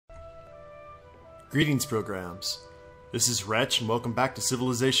Greetings, programs. This is Wretch, and welcome back to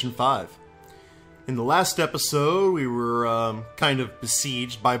Civilization 5. In the last episode, we were kind of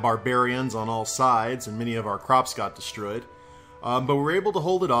besieged by barbarians on all sides, and many of our crops got destroyed. But we were able to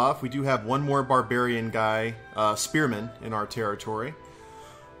hold it off. We do have one more barbarian guy, spearman, in our territory.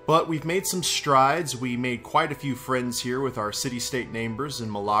 But we've made some strides. We made quite a few friends here with our city-state neighbors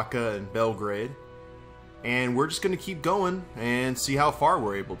in Malacca and Belgrade. And we're just going to keep going and see how far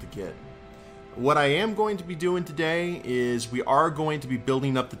we're able to get. What I am going to be doing today is we are going to be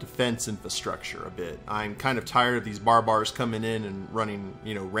building up the defense infrastructure a bit. I'm kind of tired of these barbars coming in and running,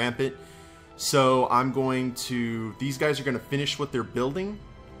 rampant. So I'm going to... These guys are going to finish what they're building.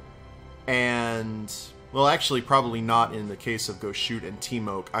 And... Well, actually, probably not in the case of Go Shoot and Team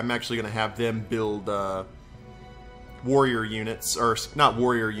Oak. I'm actually going to have them build warrior units. Or, not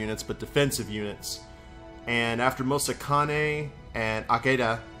warrior units, but defensive units. And after Mosakane and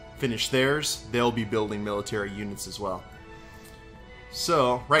Akeda finish theirs, they'll be building military units as well.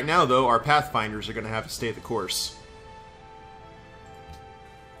 So, right now though, our Pathfinders are going to have to stay the course.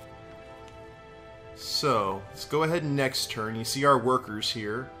 So, let's go ahead and next turn. You see our workers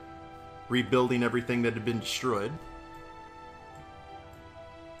here, rebuilding everything that had been destroyed.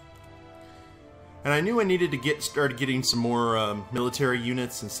 And I knew I needed to start getting some more military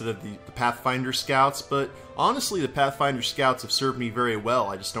units instead of the Pathfinder Scouts, but honestly the Pathfinder Scouts have served me very well.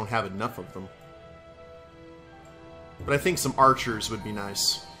 I just don't have enough of them. But I think some archers would be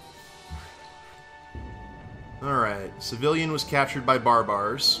nice. Alright, civilian was captured by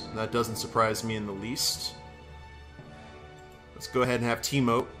barbars. That doesn't surprise me in the least. Let's go ahead and have Team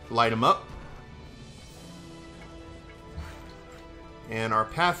Oak light them up. And our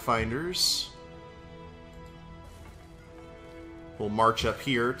Pathfinders... we'll march up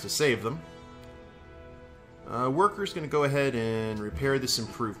here to save them. Worker's going to go ahead and repair this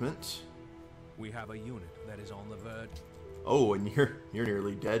improvement. We have a unit that is on the verge. Oh, and you're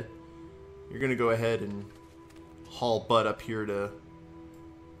nearly dead. You're going to go ahead and haul butt up here to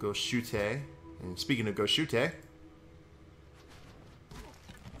Go Shoot. And speaking of Go Shoot, going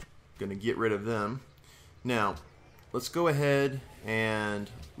to get rid of them. Now, let's go ahead and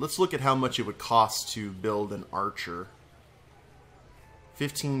let's look at how much it would cost to build an archer.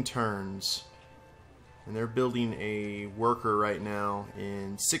 15 turns, and they're building a worker right now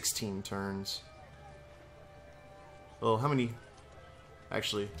in 16 turns. Well, how many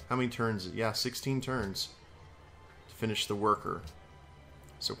turns? Yeah, 16 turns to finish the worker.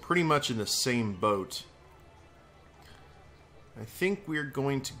 So pretty much in the same boat. I think we're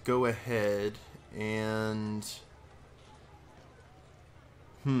going to go ahead and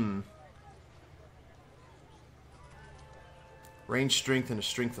range strength and a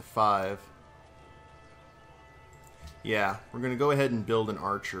strength of 5. Yeah, we're going to go ahead and build an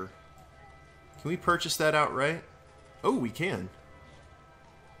archer. Can we purchase that outright? Oh, we can.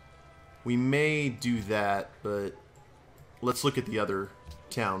 We may do that, but let's look at the other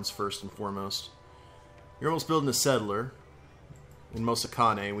towns first and foremost. You're almost building a settler in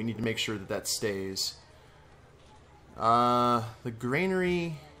Mosakane. We need to make sure that that stays. The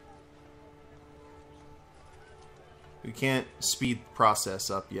granary... we can't speed the process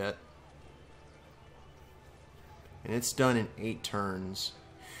up yet. And it's done in 8 turns.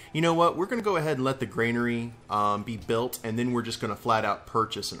 You know what? We're going to go ahead and let the granary be built, and then we're just going to flat out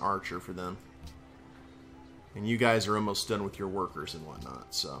purchase an archer for them. And you guys are almost done with your workers and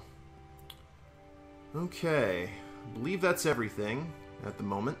whatnot, so. Okay. I believe that's everything at the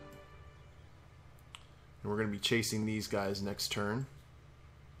moment. And we're going to be chasing these guys next turn.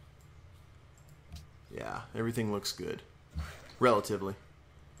 Yeah, everything looks good. Relatively.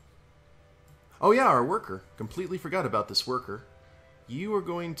 Oh yeah, our worker. Completely forgot about this worker. You are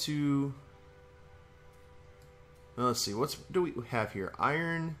going to... well, let's see, what do we have here?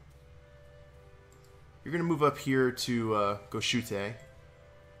 Iron. You're going to move up here to Go Shoot.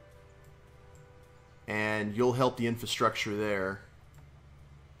 And you'll help the infrastructure there.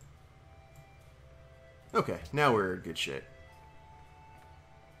 Okay, now we're in good shape.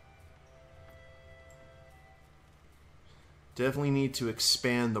 Definitely need to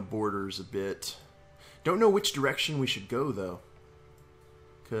expand the borders a bit. Don't know which direction we should go, though.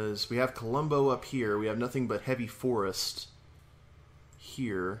 Because we have Colombo up here. We have nothing but heavy forest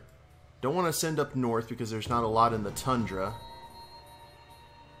here. Don't want to send up north because there's not a lot in the tundra.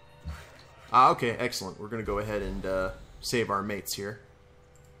 Ah, okay, excellent. We're going to go ahead and save our mates here.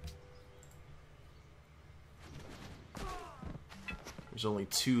 There's only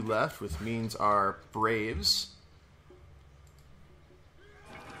 2 left, which means our braves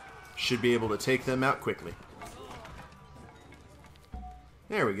should be able to take them out quickly.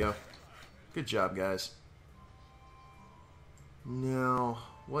 There we go. Good job, guys. Now,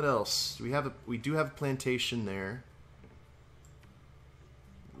 what else? We do have a plantation there.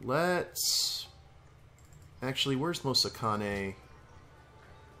 Let's... Actually, where's Mosakane?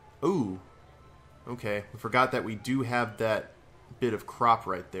 Ooh. Okay, we forgot that we do have that bit of crop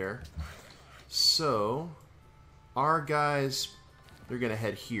right there. So, our guys, they're going to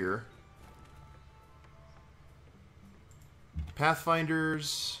head here.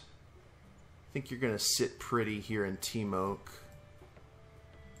 Pathfinders, I think you're going to sit pretty here in Timok.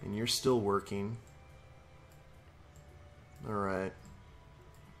 And you're still working. Alright.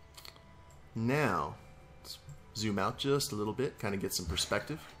 Now, let's zoom out just a little bit, kind of get some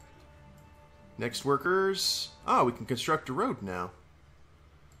perspective. Next workers. Oh, we can construct a road now.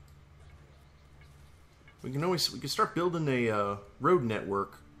 We can start building a road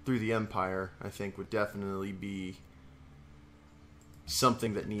network through the Empire. I think would definitely be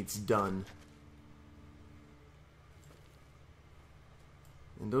something that needs done.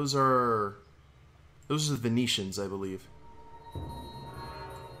 And those are the Venetians, I believe.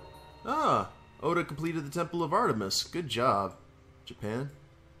 Ah, Oda completed the Temple of Artemis. Good job, Japan.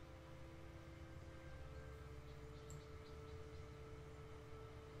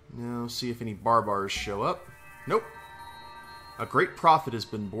 Now, see if any barbars show up. Nope. A great prophet has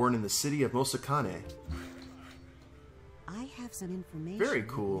been born in the city of Mosakane. I have some information. Very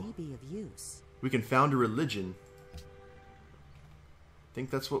cool. That may be of use. We can found a religion. I think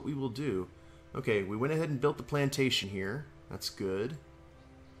that's what we will do. Okay, we went ahead and built the plantation here. That's good.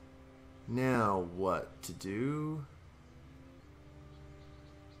 Now, what to do?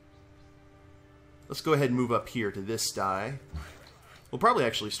 Let's go ahead and move up here to this die. We'll probably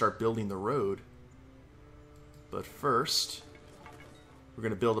actually start building the road. But first, we're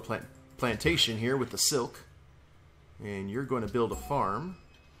going to build a plantation here with the silk. And you're going to build a farm.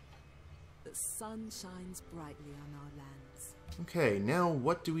 The sun shines brightly on our lands. Okay, now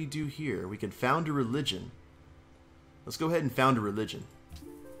what do we do here? We can found a religion. Let's go ahead and found a religion.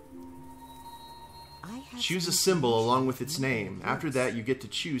 Choose a symbol along with its name. After that, you get to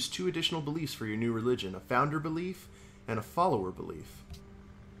choose 2 additional beliefs for your new religion. A founder belief and a follower belief.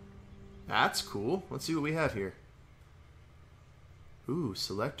 That's cool. Let's see what we have here. Ooh,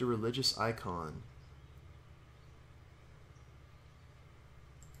 select a religious icon.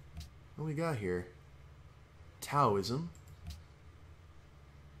 What do we got here? Taoism.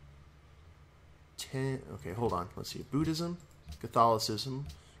 Okay, hold on. Let's see. Buddhism, Catholicism,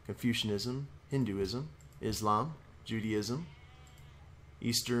 Confucianism, Hinduism, Islam, Judaism,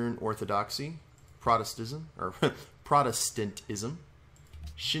 Eastern Orthodoxy, Protestantism,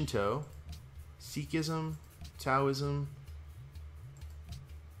 Shinto, Sikhism, Taoism.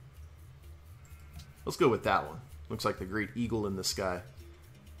 Let's go with that one. Looks like the great eagle in the sky.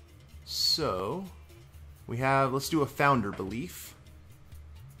 So, let's do a founder belief.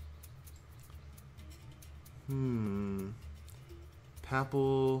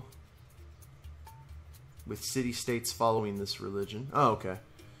 Papal with city-states following this religion. Oh, okay.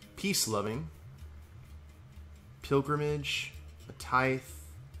 Peace-loving. Pilgrimage. A tithe.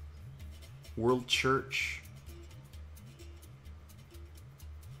 World Church.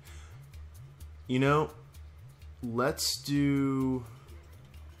 You know, let's do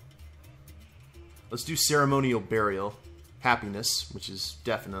ceremonial burial. Happiness, which is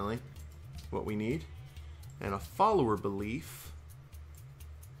definitely what we need. And a follower belief.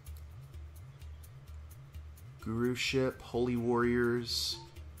 Guruship, holy warriors,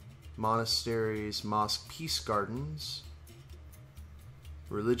 monasteries, mosque peace gardens,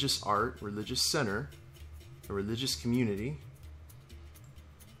 religious art, religious center, a religious community,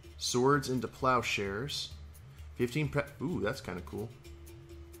 swords into plowshares, 15 ooh, that's kind of cool.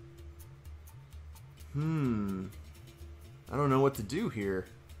 I don't know what to do here.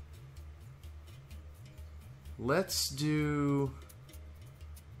 Let's do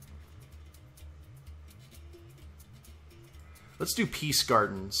peace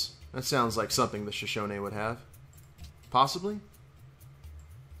gardens. That sounds like something the Shoshone would have. Possibly?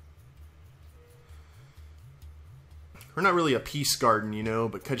 We're not really a peace garden, you know,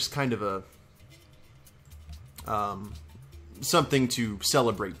 but just kind of a something to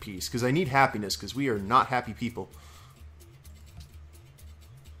celebrate peace, because I need happiness, because we are not happy people.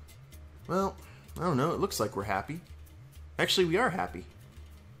 Well, I don't know, it looks like we're happy. Actually, we are happy.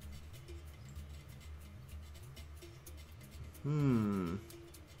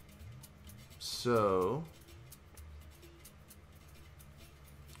 So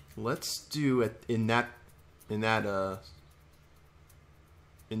let's do it in that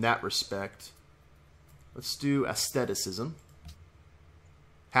respect. Let's do aestheticism.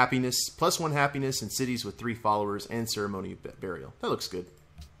 Happiness, +1 happiness in cities with 3 followers and ceremony of burial. That looks good.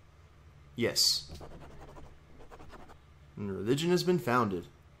 Yes. And religion has been founded.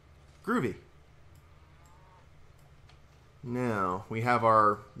 Groovy. Now, we have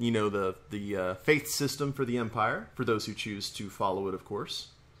our, you know, the faith system for the Empire, for those who choose to follow it, of course.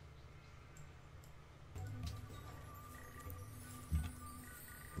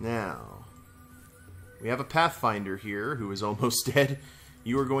 Now, we have a Pathfinder here who is almost dead.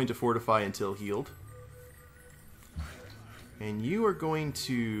 You are going to fortify until healed. And you are going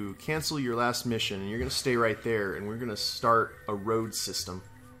to cancel your last mission, and you're going to stay right there, and we're going to start a road system.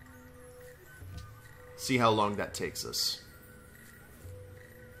 See how long that takes us.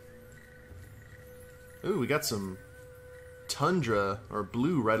 Ooh, we got some tundra, or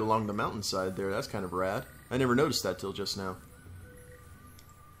blue, right along the mountainside there. That's kind of rad. I never noticed that till just now.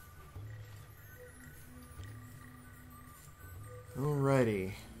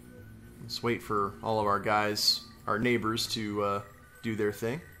 Alrighty. Let's wait for all of our guys, our neighbors, to do their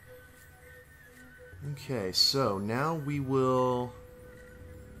thing. Okay, so now we will...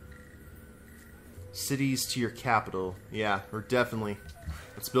 Cities to your capital. Yeah, we're definitely...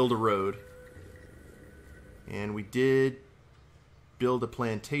 Let's build a road. And we did build a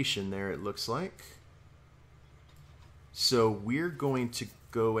plantation there, it looks like. So we're going to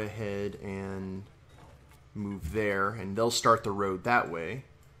go ahead and move there, and they'll start the road that way.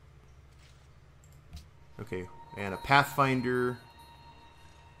 Okay, and a Pathfinder.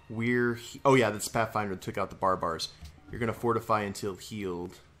 Oh yeah, that's Pathfinder that took out the barbarians. You're going to fortify until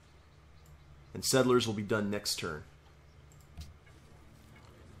healed. And settlers will be done next turn.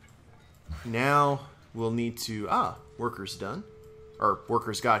 Now we'll need to... workers done. Or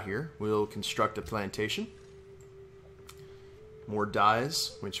workers got here. We'll construct a plantation. More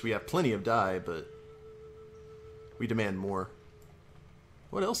dyes, which we have plenty of dye, but we demand more.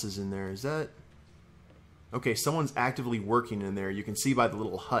 What else is in there? Is that... Okay, someone's actively working in there. You can see by the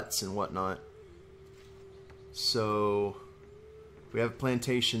little huts and whatnot. So, we have a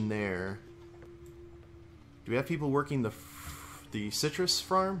plantation there. Do we have people working the citrus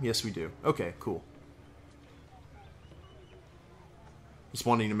farm? Yes, we do. Okay, cool. Just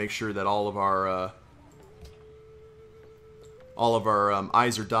wanting to make sure that all of our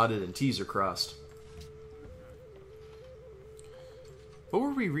I's are dotted and T's are crossed. What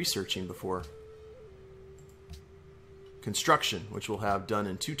were we researching before? Construction, which we'll have done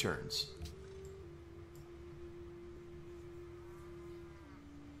in 2 turns.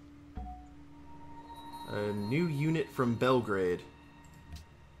 A new unit from Belgrade.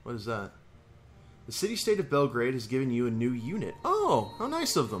 What is that? The city-state of Belgrade has given you a new unit. Oh, how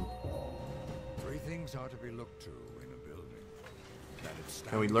nice of them. 3 things are to be looked to in a building. That it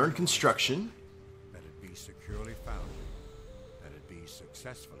stand And we learned construction. that it be securely founded, that it be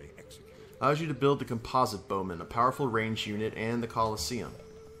successfully executed. Allows you to build the composite bowman, a powerful range unit, and the Colosseum.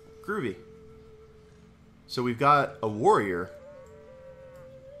 Groovy. So we've got a warrior.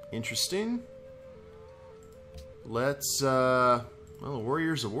 Interesting. Let's, well, a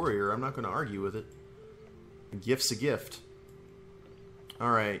warrior's a warrior. I'm not going to argue with it. A gift's a gift.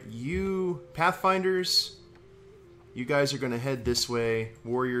 Alright, you Pathfinders, you guys are going to head this way.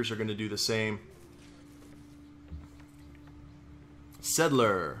 Warriors are going to do the same.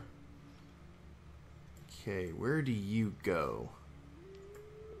 Settler. Okay, where do you go?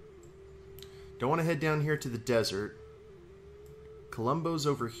 Don't want to head down here to the desert. Columbo's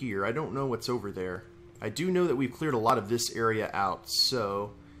over here. I don't know what's over there. I do know that we've cleared a lot of this area out,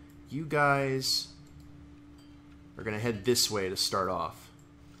 so you guys are going to head this way to start off.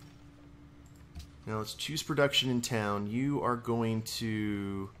 Now let's choose production in town. You are going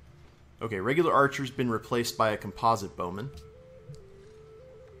to... Okay, regular archer's been replaced by a composite bowman.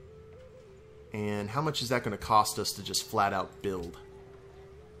 And how much is that going to cost us to just flat out build?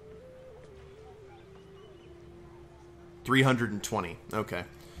 320. Okay.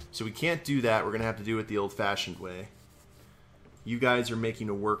 So we can't do that. We're going to have to do it the old-fashioned way. You guys are making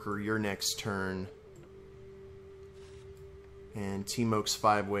a worker your next turn. And Team Oak's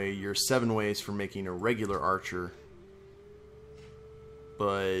 5-way. You're 7 ways for making a regular archer.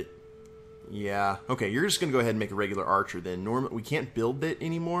 But, yeah. Okay, you're just going to go ahead and make a regular archer then. We can't build it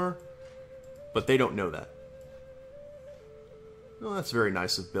anymore. But they don't know that. Well, that's very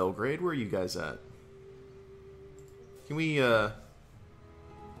nice of Belgrade. Where are you guys at? Can we,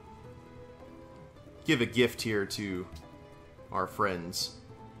 give a gift here to our friends?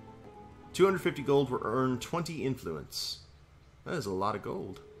 250 gold will earn 20 influence. That is a lot of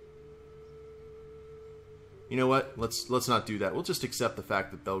gold. You know what? Let's not do that. We'll just accept the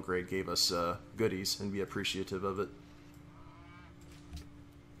fact that Belgrade gave us goodies and be appreciative of it.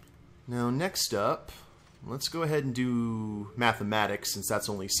 Now, next up, let's go ahead and do mathematics, since that's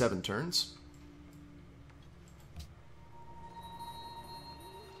only 7 turns.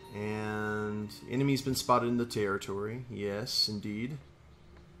 And enemy's been spotted in the territory. Yes, indeed.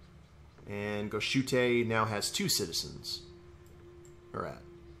 And Shoshone now has 2 citizens. Alright.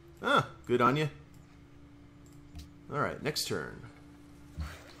 Ah, good on you. Alright, next turn.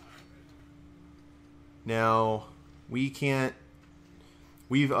 Now, we can't...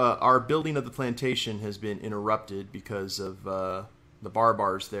 our building of the plantation has been interrupted because of the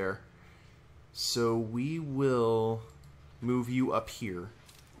barbarians there. So we will move you up here,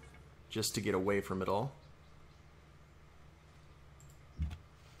 just to get away from it all.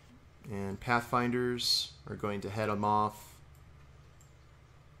 And Pathfinders are going to head them off.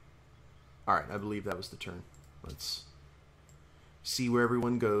 Alright, I believe that was the turn. Let's see where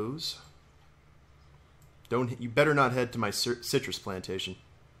everyone goes. You better not head to my citrus plantation.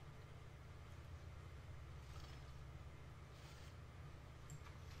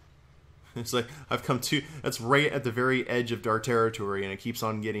 It's like, I've come to... That's right at the very edge of our territory, and it keeps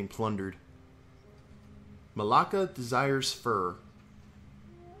on getting plundered. Malacca desires fur.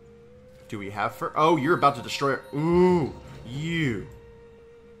 Do we have fur? Oh, you're about to destroy it. Ooh, you.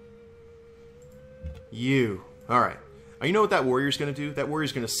 You. Alright. You know what that warrior's going to do? That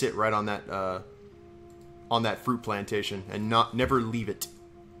warrior's going to sit right on that fruit plantation and never leave it.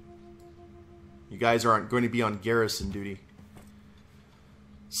 You guys aren't going to be on garrison duty.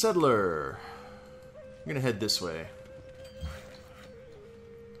 Settler. I'm going to head this way.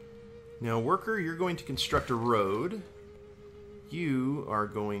 Now, worker, you're going to construct a road. You are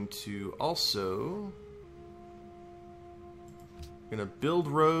going to also... going to build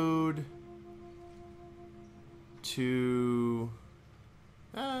road to...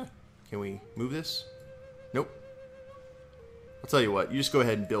 can we move this? Nope. I'll tell you what, you just go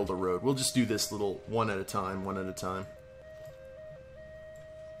ahead and build a road. We'll just do this little one at a time.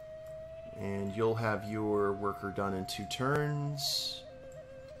 And you'll have your worker done in 2 turns.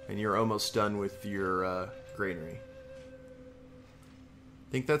 And you're almost done with your granary.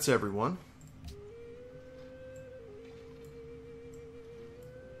 I think that's everyone.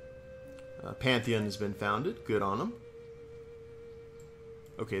 Pantheon has been founded. Good on them.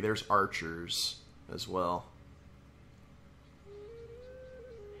 Okay, there's archers as well.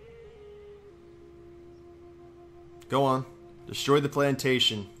 Go on. Destroy the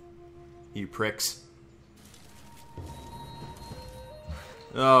plantation, you pricks.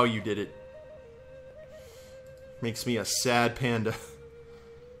 Oh, you did it. Makes me a sad panda.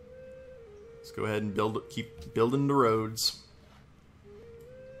 Let's go ahead and keep building the roads.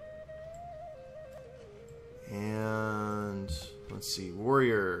 And let's see,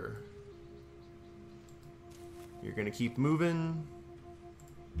 warrior. You're gonna keep moving.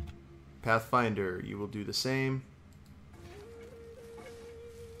 Pathfinder, you will do the same.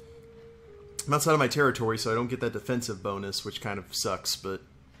 I'm outside of my territory, so I don't get that defensive bonus, which kind of sucks, but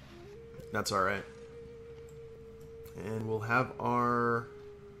that's alright. And we'll have our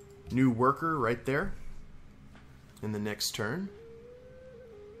new worker right there in the next turn.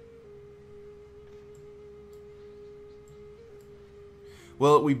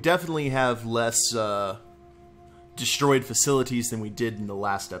 Well, we definitely have less destroyed facilities than we did in the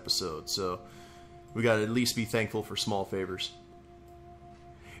last episode, so we gotta at least be thankful for small favors.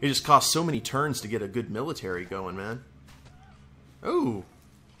 It just costs so many turns to get a good military going, man. Oh,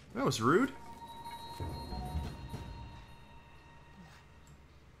 that was rude.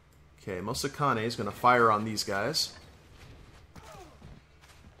 Okay, Mosakane is going to fire on these guys.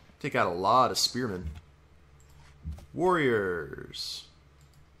 Take out a lot of spearmen. Warriors.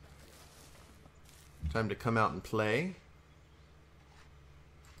 Time to come out and play.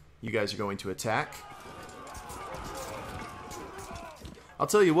 You guys are going to attack. I'll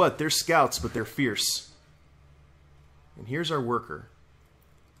tell you what, they're scouts, but they're fierce. And here's our worker.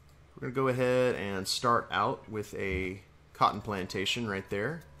 We're going to go ahead and start out with a cotton plantation right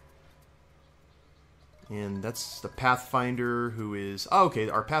there. And that's the Pathfinder who is... Oh, okay,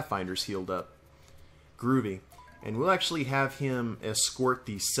 our Pathfinder's healed up. Groovy. And we'll actually have him escort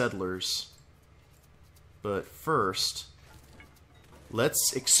these settlers. But first,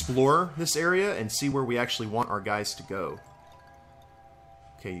 let's explore this area and see where we actually want our guys to go.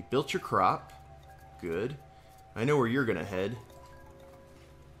 Okay, you built your crop. Good. I know where you're going to head.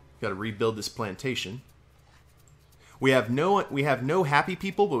 Got to rebuild this plantation. We have no happy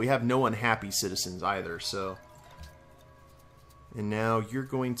people, but we have no unhappy citizens either, so... And now you're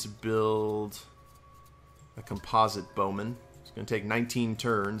going to build a composite bowman. It's going to take 19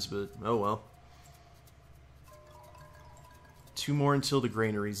 turns, but oh well. 2 more until the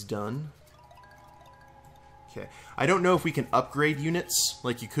granary's done. Okay. I don't know if we can upgrade units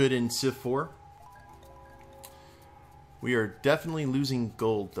like you could in Civ 4. We are definitely losing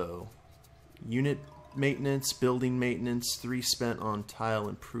gold, though. Unit maintenance, building maintenance, 3 spent on tile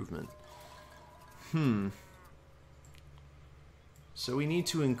improvement. So we need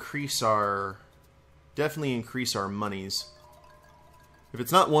to increase our... definitely increase our monies. If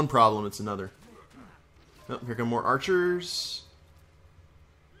it's not one problem, it's another. Oh, here come more archers.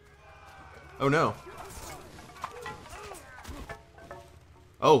 Oh no.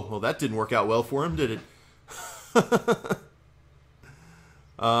 Oh, well that didn't work out well for him, did it?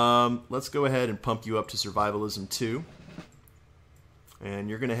 Let's go ahead and pump you up to Survivalism 2. And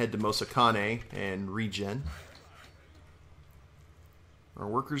you're going to head to Mosakane and regen. Our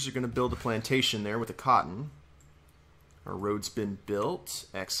workers are going to build a plantation there with the cotton. Our road's been built.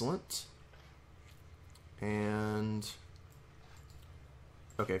 Excellent. And...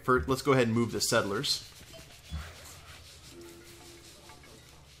 okay, first, let's go ahead and move the settlers.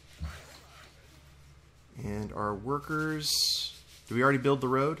 And our workers... did we already build the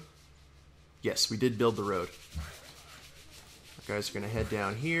road? Yes, we did build the road. Our guys are going to head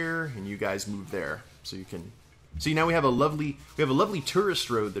down here, and you guys move there. So you can... see, now we have a lovely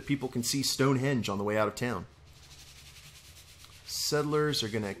tourist road that people can see Stonehenge on the way out of town. Settlers are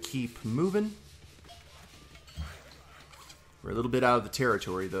going to keep moving. We're a little bit out of the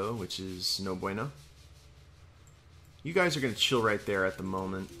territory, though, which is no bueno. You guys are going to chill right there at the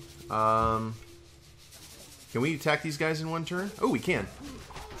moment. Can we attack these guys in one turn? Oh, we can.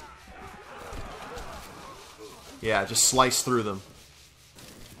 Yeah, just slice through them.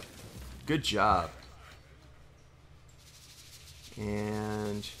 Good job.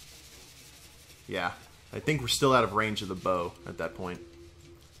 And... yeah, I think we're still out of range of the bow at that point.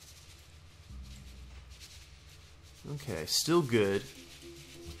 Okay, still good.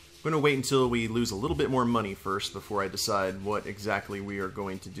 I'm going to wait until we lose a little bit more money first before I decide what exactly we are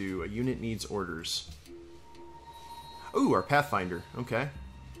going to do. A unit needs orders. Ooh, our Pathfinder. Okay.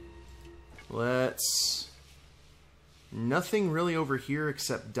 Let's... nothing really over here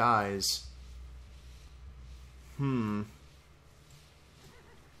except dyes.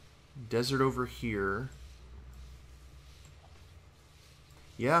 Desert over here.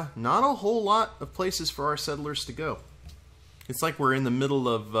 Yeah, not a whole lot of places for our settlers to go. It's like we're in the middle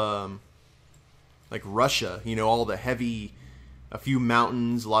of, like Russia. You know, all the heavy, a few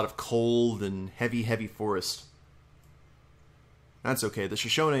mountains, a lot of cold and heavy, heavy forest. That's okay. The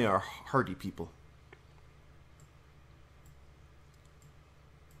Shoshone are hardy people.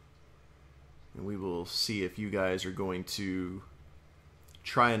 And we will see if you guys are going to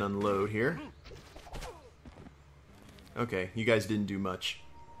try and unload here. Okay, you guys didn't do much.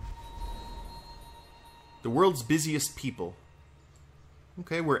 The world's busiest people.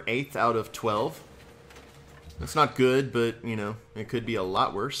 Okay, we're 8th out of 12. That's not good, but, you know, it could be a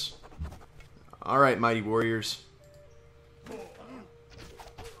lot worse. Alright, mighty warriors.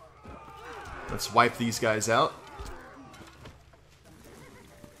 Let's wipe these guys out.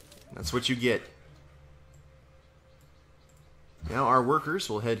 That's what you get. Now our workers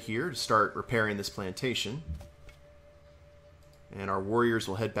will head here to start repairing this plantation. And our warriors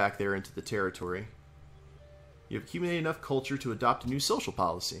will head back there into the territory. You have accumulated enough culture to adopt a new social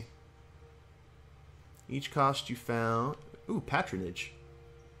policy. Each cost you found... ooh, patronage.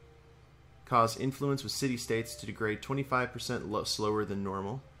 Cause influence with city-states to degrade 25% slower than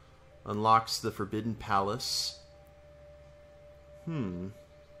normal. Unlocks the Forbidden Palace.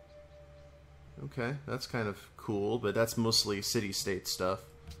 Okay, that's kind of cool, but that's mostly city-state stuff.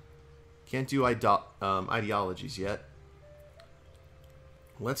 Can't do ideologies yet.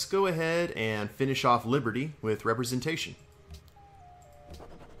 Let's go ahead and finish off Liberty with representation.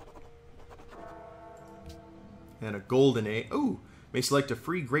 And a golden age. Ooh, may select a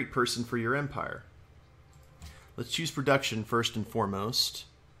free great person for your empire. Let's choose production first and foremost.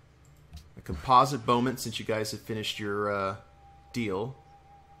 A composite bowman, since you guys have finished your deal.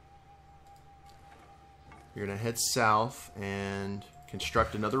 You're going to head south and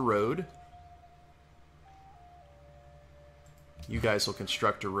construct another road. You guys will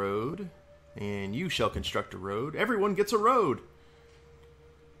construct a road. And you shall construct a road. Everyone gets a road!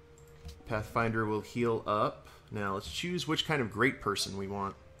 Pathfinder will heal up. Now let's choose which kind of great person we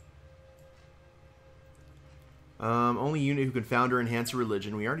want. Only unit who can found or enhance a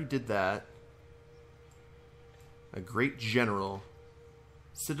religion. We already did that. A great general.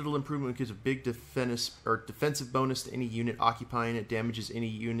 Citadel improvement gives a big defensive bonus to any unit occupying it, damages any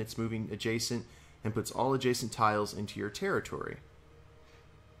units moving adjacent, and puts all adjacent tiles into your territory.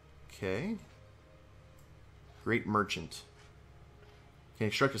 Okay. Great merchant. Can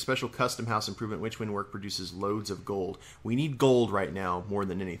construct a special custom house improvement which, when work, produces loads of gold. We need gold right now more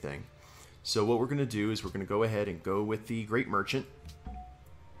than anything. So what we're going to do is we're going to go ahead and go with the Great Merchant,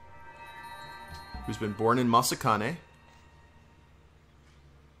 who's been born in Masakane.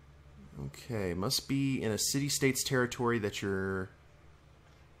 Okay, must be in a city-state's territory that you're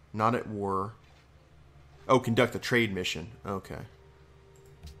not at war. Oh, conduct a trade mission. Okay.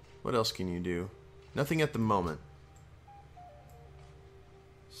 What else can you do? Nothing at the moment.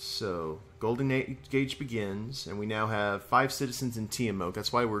 So, Golden Age begins, and we now have 5 citizens in Tiamote.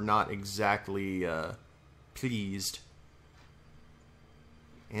 That's why we're not exactly pleased.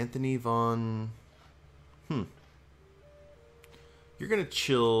 Anthony von... You're gonna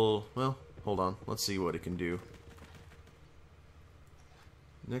chill... Well, hold on. Let's see what it can do.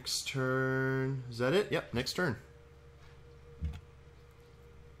 Next turn... Is that it? Yep, next turn.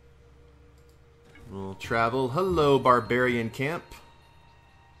 We'll travel. Hello, barbarian camp.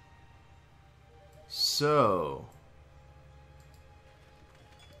 So...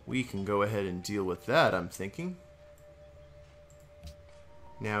 we can go ahead and deal with that, I'm thinking.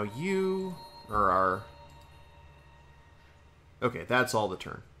 Now you are our... Okay, that's all the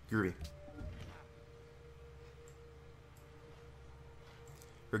turn. Groovy.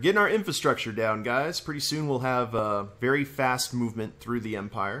 We're getting our infrastructure down, guys. Pretty soon we'll have very fast movement through the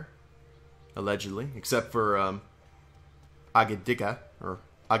Empire. Allegedly. Except for Agadika, or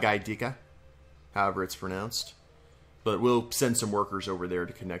Agaidika, however it's pronounced. But we'll send some workers over there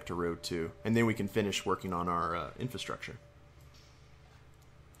to connect to Road 2. And then we can finish working on our infrastructure.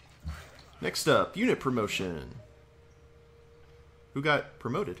 Next up, unit promotion. Who got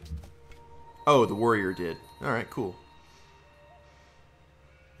promoted? Oh, the warrior did. Alright, cool.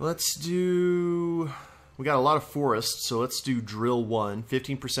 Let's do... We got a lot of forests, so let's do drill 1.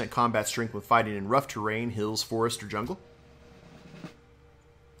 15% combat strength with fighting in rough terrain, hills, forest, or jungle.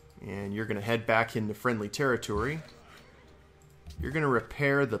 And you're going to head back into friendly territory. You're going to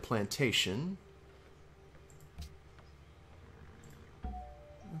repair the plantation.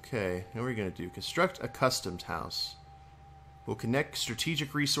 Okay, now what are we going to do? Construct a customs house. We'll connect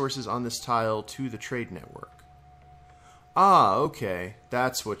strategic resources on this tile to the trade network. Ah, okay.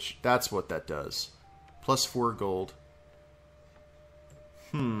 That's what that does. Plus 4 gold.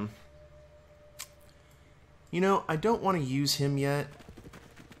 You know, I don't want to use him yet.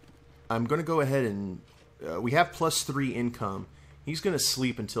 I'm going to go ahead and... we have plus 3 income. He's going to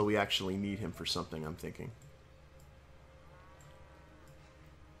sleep until we actually need him for something, I'm thinking.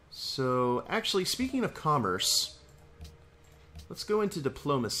 So, actually, speaking of commerce... let's go into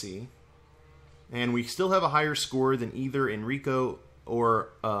diplomacy. And we still have a higher score than either Enrico or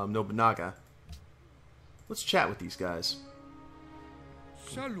Nobunaga. Let's chat with these guys.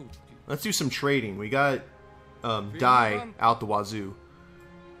 Let's do some trading. We got dye out the wazoo.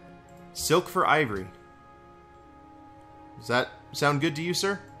 Silk for ivory. Does that sound good to you,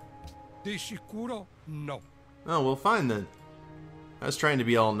 sir? No. Oh, well, fine then. I was trying to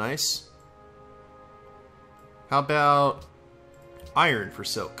be all nice. How about... iron for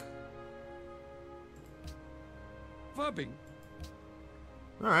silk?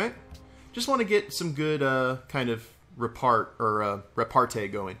 Alright. Just want to get some good kind of repartee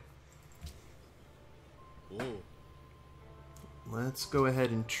going. Let's go ahead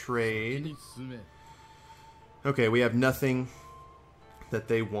and trade. Okay, we have nothing that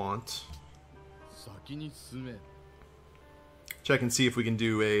they want. Check and see if we can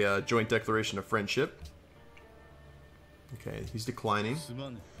do a joint declaration of friendship. Okay, he's declining.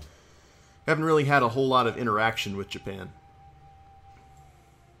 Haven't really had a whole lot of interaction with Japan.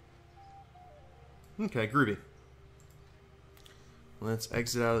 Okay, groovy. Let's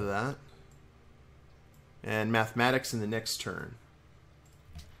exit out of that. And mathematics in the next turn.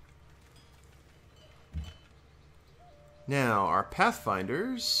 Now, our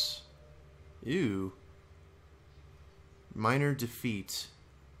Pathfinders... Ew. Minor defeat.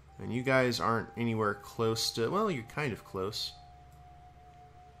 And you guys aren't anywhere close to... Well, you're kind of close.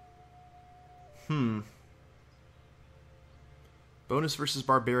 Bonus versus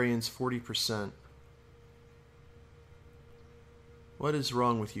barbarians, 40%. What is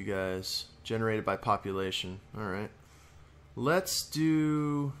wrong with you guys? Generated by population. Alright. Let's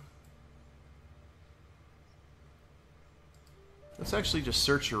do... Let's actually just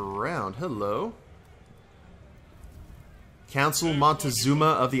search around. Hello. Council Montezuma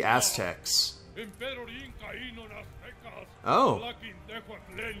of the Aztecs. Oh.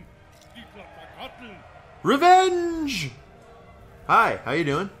 Revenge! Hi, how you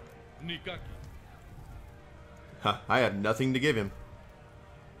doing? Huh, I have nothing to give him.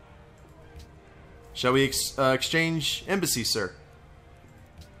 Shall we exchange embassy, sir?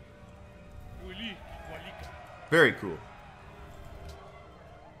 Very cool.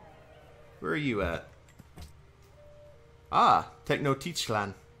 Where are you at? Ah,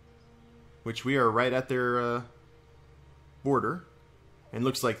 Techno-Tichlan. Which we are right at their border. And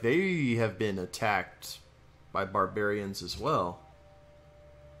looks like they have been attacked by barbarians as well.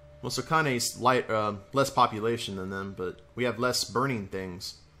 Well, Sokane's less population than them, but we have less burning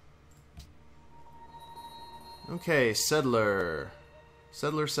things. Okay, settler.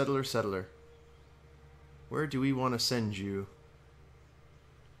 Settler, settler, settler. Where do we want to send you?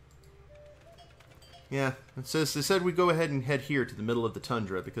 Yeah, it says they said we go ahead and head here to the middle of the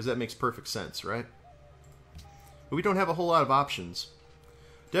tundra because that makes perfect sense, right? But we don't have a whole lot of options.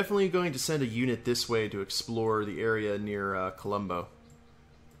 Definitely going to send a unit this way to explore the area near Colombo.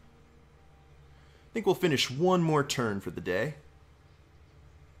 I think we'll finish one more turn for the day.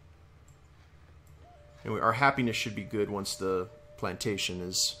 And our happiness should be good once the plantation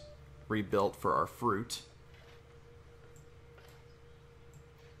is rebuilt for our fruit.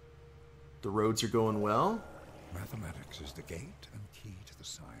 The roads are going well. Mathematics is the gate and key to the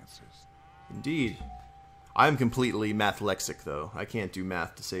sciences. Indeed. I'm completely mathlexic, though. I can't do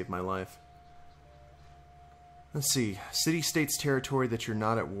math to save my life. Let's see. City-states territory that you're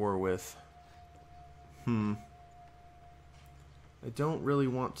not at war with. I don't really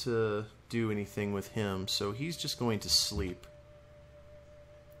want to do anything with him, so he's just going to sleep.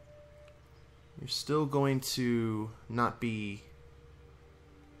 You're still going to not be...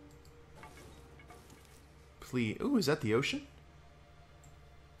 Please. Ooh, is that the ocean?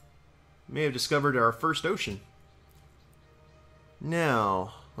 May have discovered our first ocean.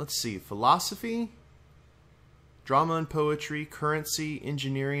 Now, let's see. Philosophy, drama and poetry, currency,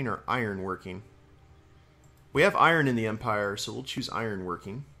 engineering, or ironworking. We have iron in the Empire, so we'll choose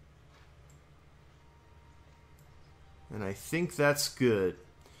ironworking. And I think that's good.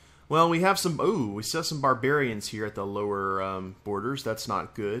 Well, we have some... Ooh, we still have some barbarians here at the lower borders. That's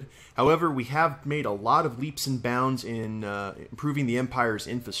not good. However, we have made a lot of leaps and bounds in improving the Empire's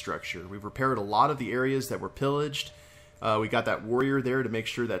infrastructure. We've repaired a lot of the areas that were pillaged. We got that warrior there to make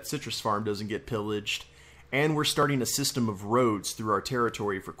sure that citrus farm doesn't get pillaged. And we're starting a system of roads through our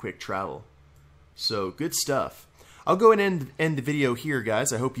territory for quick travel. So, good stuff. I'll go ahead and end the video here,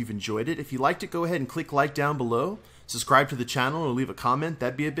 guys. I hope you've enjoyed it. If you liked it, go ahead and click like down below. Subscribe to the channel or leave a comment.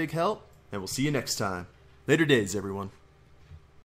 That'd be a big help. And we'll see you next time. Later days, everyone.